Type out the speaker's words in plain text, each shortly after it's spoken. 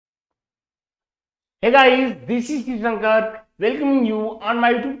Hey guys, this is Shankar welcoming you on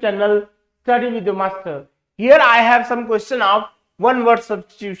my YouTube channel Study with the Master. Here I have some question of one word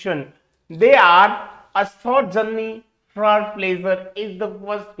substitution. They are a short journey for pleasure is the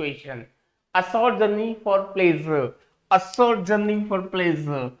first question. A short journey for pleasure. A short journey for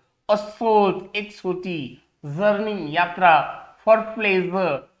pleasure. A short एक छोटी journey यात्रा for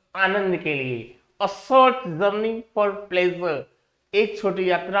pleasure आनंद के लिए. A short journey for pleasure एक छोटी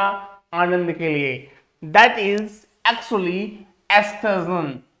यात्रा आनंद के लिए. दैट इज एक्चुअली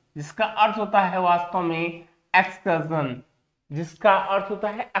एक्सकर्जन, जिसका अर्थ होता है वास्तव में एक्सकर्जन, जिसका अर्थ होता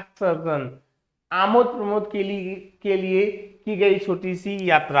है एक्सकर्जन, आमोद प्रमोद के लिए की गई छोटी सी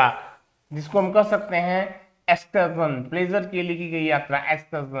यात्रा, जिसको हम कह सकते हैं एक्सकर्जन, प्लेजर के लिए की गई यात्रा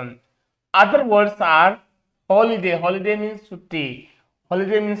excursion. Other words are holiday. Holiday means छुट्टी.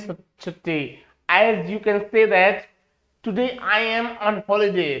 हॉलीडे मीन्स छुट्टी. As you can say that today I am on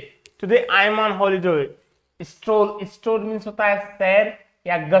holiday. Today I am on holiday. Stroll. Stroll means होता है सैर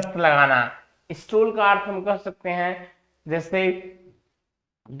या गश्त लगाना. Stroll का अर्थ हम कह सकते हैं जैसे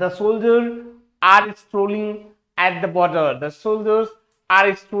the soldiers are strolling at the border. The soldiers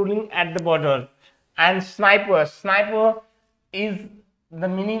are strolling at the border. And sniper. Sniper is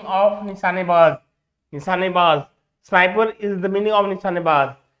the meaning of निशानेबाज. निशानेबाज. Sniper is the meaning of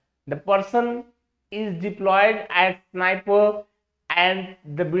निशानेबाज. The person is deployed as sniper and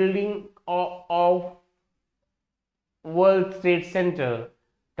the building of World Trade Center.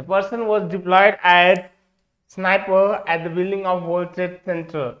 The person was deployed as sniper at the building of World Trade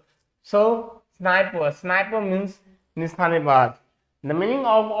Center. So sniper. Sniper means nishanebaz. The meaning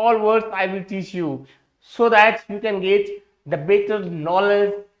of all words I will teach you so that you can get the better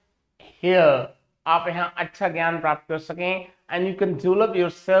knowledge here. आप यहाँ अच्छा ज्ञान प्राप्त कर सकें and you can develop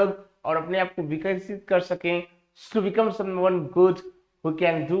yourself और अपने आप को विकसित कर सकें to become someone good who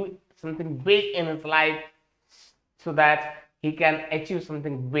can do something big in his life so that he can achieve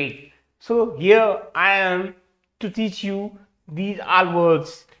something big. So here I am to teach you these all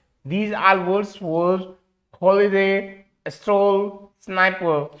words. These all words were holiday, stroll,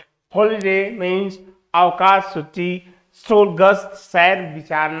 sniper. Holiday means अवकाश छुट्टी, stroll गश्त सैर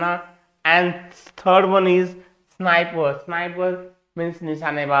विचारना, and third one is sniper. Sniper means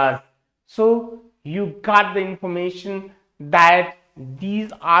निशानेबाज. So you got the information that these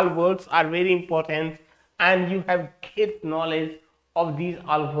all words are very important and you have get knowledge of these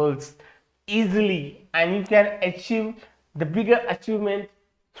all words easily and you can achieve the bigger achievement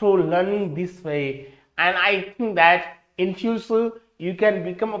through learning this way. And I think that in future you can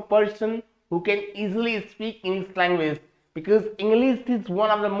become a person who can easily speak English language, because English is one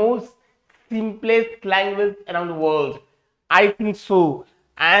of the most simplest language around the world. I think so.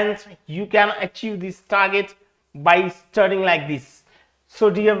 And you can achieve this target by studying like this. So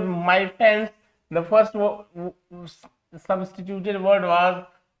dear my friends, the first substituted word was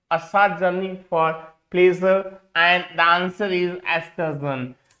a short journey for pleasure and the answer is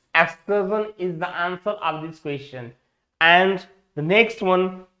excursion. Excursion is the answer of this question. And the next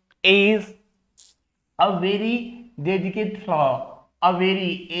one is a very dedicated flower. A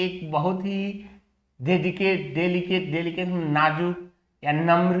very एक बहुत ही delicate नाजुक या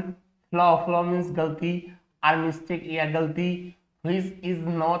नम्र. Flaw means गलती और mistake या गलती. which is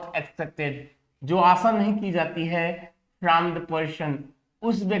not expected, जो आशा नहीं की जाती है from the person,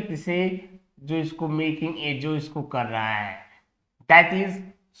 उस व्यक्ति से जो इसको मेकिंग जो इसको कर रहा है. that is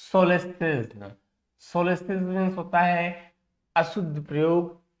solecism. solecism means होता है अशुद्ध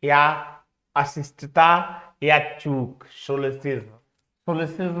प्रयोग या अशिष्टता या चूक. solecism.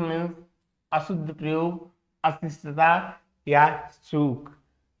 solecism मीन्स अशुद्ध प्रयोग, अशिष्टता या चूक.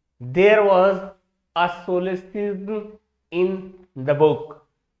 There was a solecism in the book.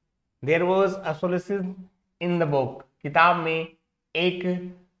 There was a solecism in the book. किताब में एक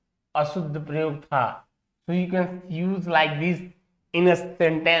अशुद्ध प्रयोग था. So you can use like this in a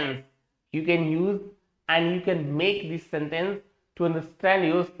sentence. You can use and you can make this sentence to understand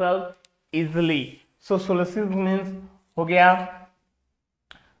yourself easily. So solecism means हो गया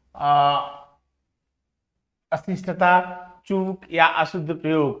अशिष्टता, चूक या अशुद्ध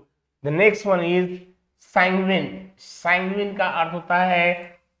प्रयोग. The next one is sanguine. Sanguine का अर्थ होता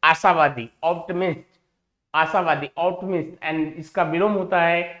है आशावादी, ऑप्टिमिस्ट. आशावादी, ऑप्टिमिस्ट, एंड इसका विलोम होता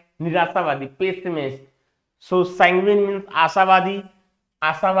है निराशावादी, पेसिमिस्ट. सो सैंग्विन मीन्स आशावादी,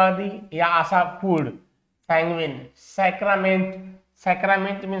 आशावादी या Ashapurna. Sanguine. Sacrament.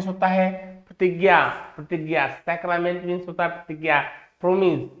 Sacrament means होता है प्रतिज्ञा, प्रतिज्ञा. सैक्रामेंट मीन्स होता है प्रतिज्ञा,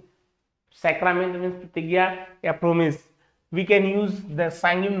 प्रोमिस. Sacrament means pratigya या promise. We can use the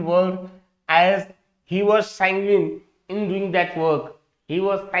sanguine word as he was sanguine in doing that work. He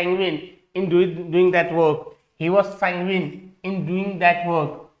was sanguine in doing that work. He was sanguine in doing that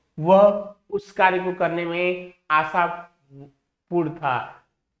work. वह उस कार्य को करने में आशापूर्ण था.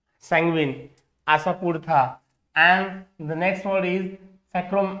 Sanguine, Ashapurna था. And the next word is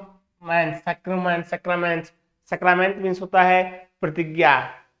sacrament. Sacrament. Sacrament means होता है प्रतिज्ञा.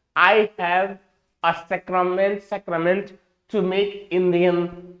 I have a sacrament to make Indian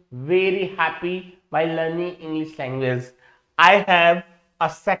very happy by learning English language. I have a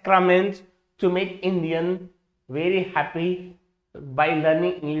sacrament to make Indian very happy by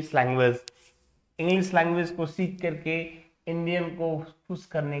learning English language. English language को सीख करके Indian को खुश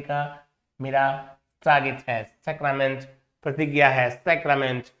करने का मेरा टारगेट है. Sacrament प्रतिज्ञा है.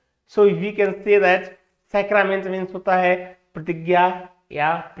 Sacrament. So we can say that sacrament means होता है प्रतिज्ञा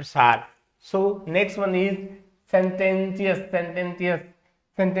या प्रसाद. So next one is sententious.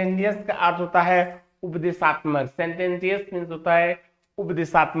 Sententious का अर्थ होता है उपदेशात्मक. Sententious means होता है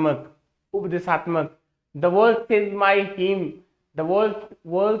उपदेशात्मक. The world says my hymn. The world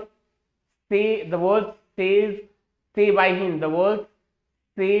says say by him. The world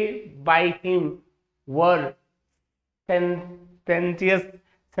say by him were sententious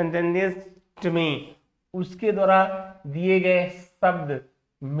to me. उसके द्वारा दिए गए शब्द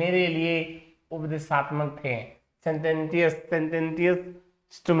मेरे लिए उपदेशात्मक थे. Sententious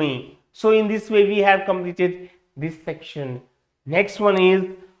to me. So in this way we have completed this section. Next one is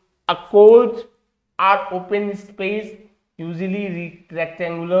a court or open space, usually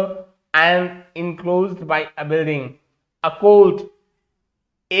rectangular and enclosed by a building. A court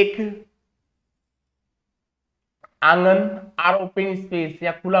एक आंगन और ओपन स्पेस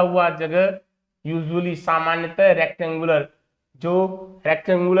या खुला हुआ जगह, usually सामान्यतः rectangular, जो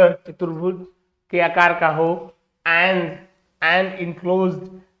rectangular चतुर्भुज के आकार का हो, and enclosed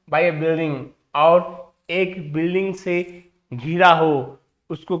bye a building, और एक बिल्डिंग से घिरा हो,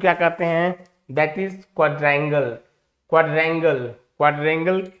 उसको क्या कहते हैं? That is quadrangle.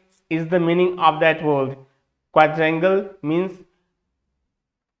 Quadrangle is the meaning of that word. Quadrangle means,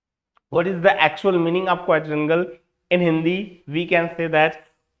 what is the actual meaning of quadrangle? In Hindi we can say that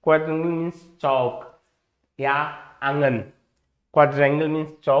quadrangle means चौक या आंगन. Quadrangle means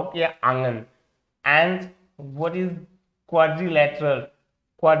चौक या आंगन. And what is quadrilateral?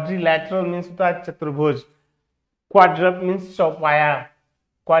 Quadrilateral means होता है चतुर्भुज. Quadruple means चौपाया.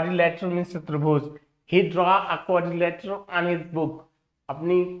 Quadrilateral means चतुर्भुज. He draw a quadrilateral on his book.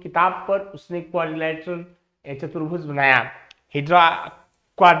 अपनी किताब पर उसने quadrilateral चतुर्भुज बनाया. He draw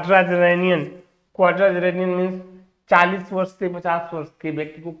quadragenarian. Quadragenarian means 40 वर्ष से 50 वर्ष के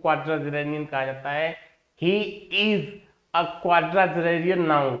व्यक्ति को quadragenarian कहा जाता है. He is a quadragenarian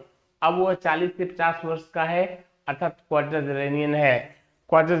now. अब वो 40 से 50 वर्ष का है, अर्थात quadragenarian है.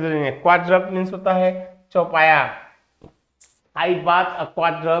 Quadragenarian. Quadruple means होता है चौपाया. I bought a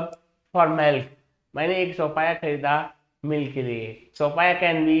quadruple for milk. मैंने एक चौपाया खरीदा मिल्क के लिए. चौपाया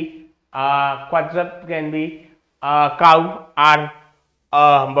can be, quadruple can be cow or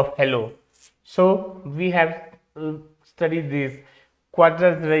buffalo. So we have studied this.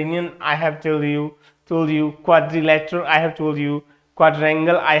 Quadragenarian I have told you. Quadrilateral I have told you.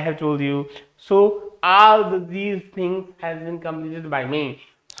 Quadrangle I have told you. So all these things has been completed by me.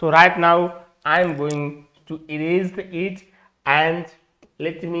 So right now I am going to erase it, and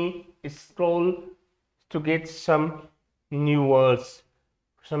let me scroll to get some new words.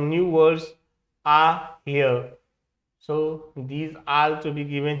 Some new words are here. So these are to be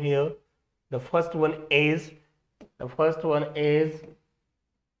given here. The first one is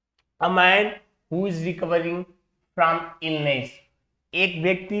a man who is recovering from illness. एक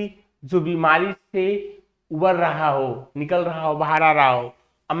व्यक्ति जो बीमारी से उबर रहा हो, निकल रहा हो, बाहर आ रहा हो.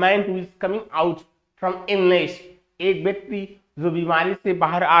 A man who is coming out from illness. एक व्यक्ति जो बीमारी से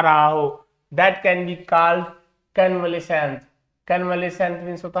बाहर आ रहा हो. That can be called convalescent. Convalescent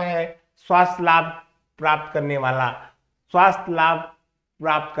means होता है स्वास्थ्य लाभ प्राप्त करने वाला. स्वास्थ्य लाभ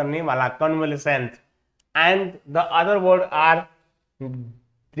प्राप्त करने वाला, convalescent. And the other word are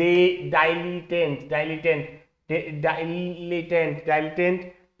dilettante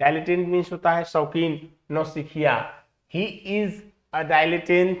means होता है शौकीन, नौसिखिया. He is a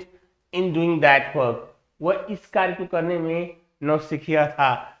dilettante in doing that work. वह इस कार्य को करने में नौसिखिया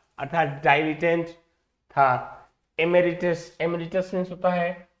था, अर्थात dilettante था. Emeritus means होता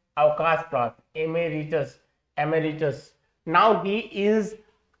है अवकाश प्राप्त. Emeritus. Now he is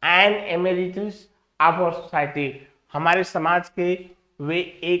an emeritus of our society. हमारे समाज के वे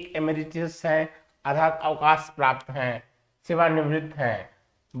एक emeritus हैं, अर्थात अवकाश प्राप्त हैं, सेवानिवृत्त हैं.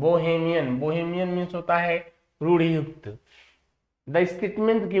 Bohemian means होता है रूढ़ियुक्त. The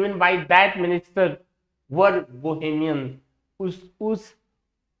statement given by that minister were Bohemian. उस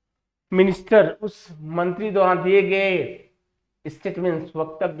मिनिस्टर उस मंत्री द्वारा दिए गए स्टेटमेंट्स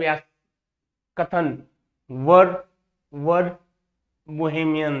वक्तव्य या कथन वर वर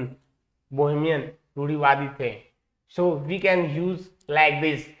बोहेमियन बोहेमियन रूढ़िवादी थे. So we can use like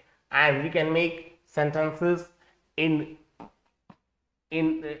this and we can make sentences in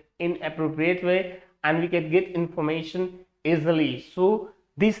in appropriate way and we can get information easily. So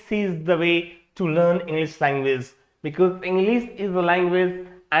this is the way to learn English language, because English is a language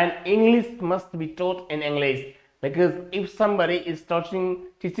and English must be taught in English. Because if somebody is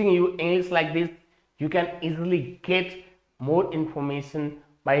teaching you English like this, you can easily get more information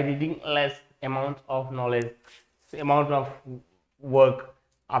by reading less amount of knowledge, amount of work.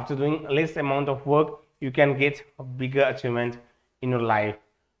 After doing less amount of work, you can get a bigger achievement in your life.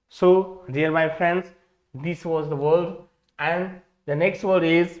 So dear my friends, this was the word, and the next word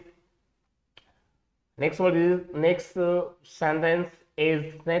is next sentence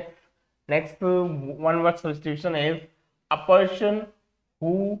is next one word substitution is a person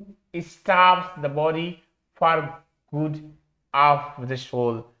who starves the body for good of the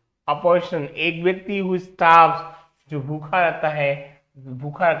soul. A person, एक व्यक्ति who starves, जो भूखा रखता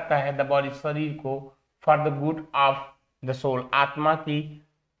है the body, शरीर को, for the good of the soul, आत्मा की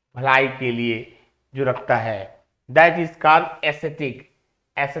भलाई के लिए जो रखता है, that is called ascetic.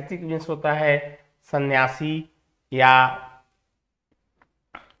 Ascetic means होता है सन्यासी या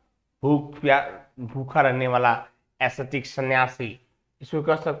भूखा रहने वाला, ascetic सन्यासी. इसको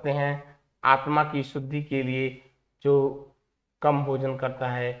कह सकते हैं आत्मा की शुद्धि के लिए जो कम भोजन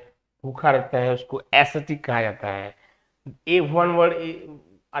करता है, भूखा रहता है, उसको ascetic कहा जाता है. One word,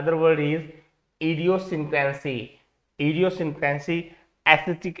 other word is idiosyncrasy. Idiosyncrasy,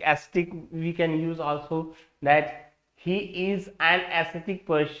 ascetic we can use also, that he is an ascetic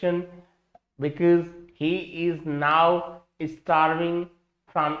person because he is now starving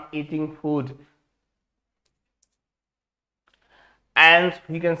from eating food. And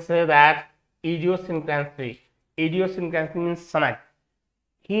we can say that idiosyncrasy means sanak.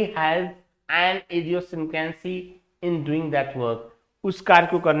 He has an idiosyncrasy in doing that work. उस कार्य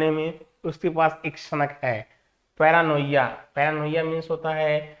को करने में उसके पास एक सनक है. Paranoia means होता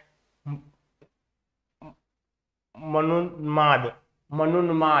है मनोन्माद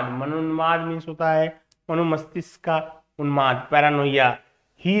मीन्स होता है मनोमस्तिष्क का उन्माद. Paranoia,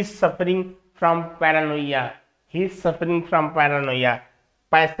 he is suffering from paranoia.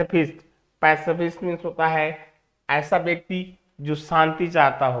 Pacifist means होता है ऐसा व्यक्ति जो शांति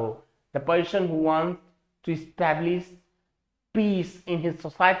चाहता हो. The person who wants to establish peace in his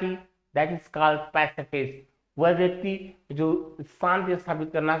society, that is called pacifist. वह व्यक्ति जो शांति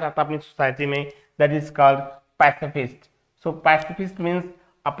स्थापित करना चाहता है अपनी सोसाइटी में, that is called pacifist. So pacifist means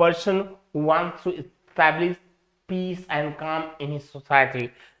a person who wants to establish peace and calm in his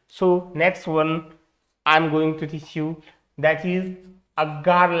society. So next one I'm going to teach you, that is a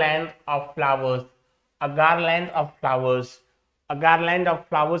garland of flowers. A garland of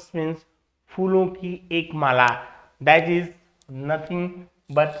flowers means फूलों की एक माला. That is nothing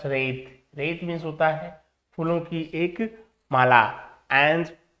but रेत means होता है फूलों की एक माला.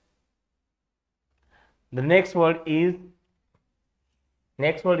 And the next word is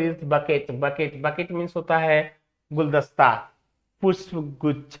bucket means होता है गुलदस्ता, पुष्प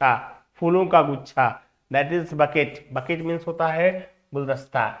गुच्छा, फूलों का गुच्छा. That is bucket means होता है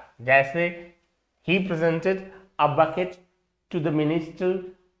गुलदस्ता. जैसे he presented a bucket to the minister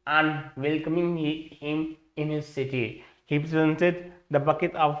and welcoming him in his city. He presented the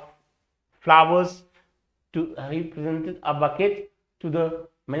bucket of flowers he presented a bucket to the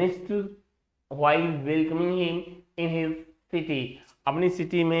minister while welcoming him in his city. अपनी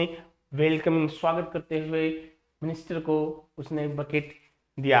city में welcoming स्वागत करते हुए minister को उसने bucket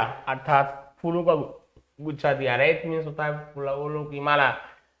दिया, अर्थात फूलों का गुच्छा दिया. रेत मीन्स होता है फूलों की माला.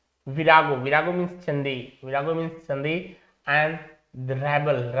 विरागो means Chandi. And the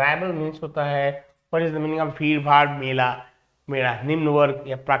Rebel means होता है what is the meaning of भीड़ भाड़, मेला, निम्न वर्ग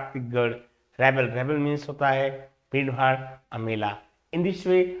या प्राकृतिक गण. रैबल मीन्स होता है भीड़ भाड़ और मेला. In this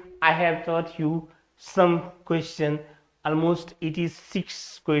way I have taught you some question, almost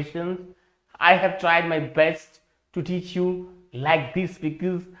 86 questions. I have tried my best to teach you like this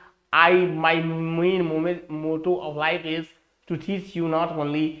because my main motto of life is to teach you not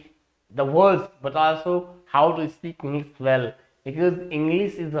only the words but also how to speak English well, because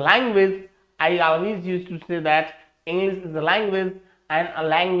English is a language. I always used to say that English is a language and a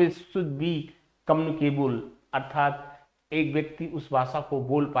language should be communicable, अर्थात एक व्यक्ति उस भाषा को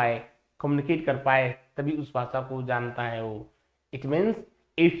बोल पाए, communicate कर पाए, तभी उस भाषा को जानता है वो. It means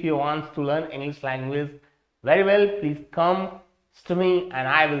if you want to learn English language very well, please come to me, and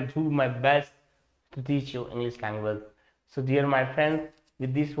I will do my best to teach you English language. So dear my friends,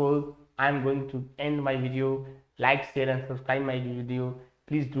 with this whole I am going to end my video. Like, share and subscribe my video.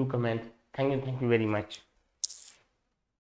 Please do comment. Thank you very much.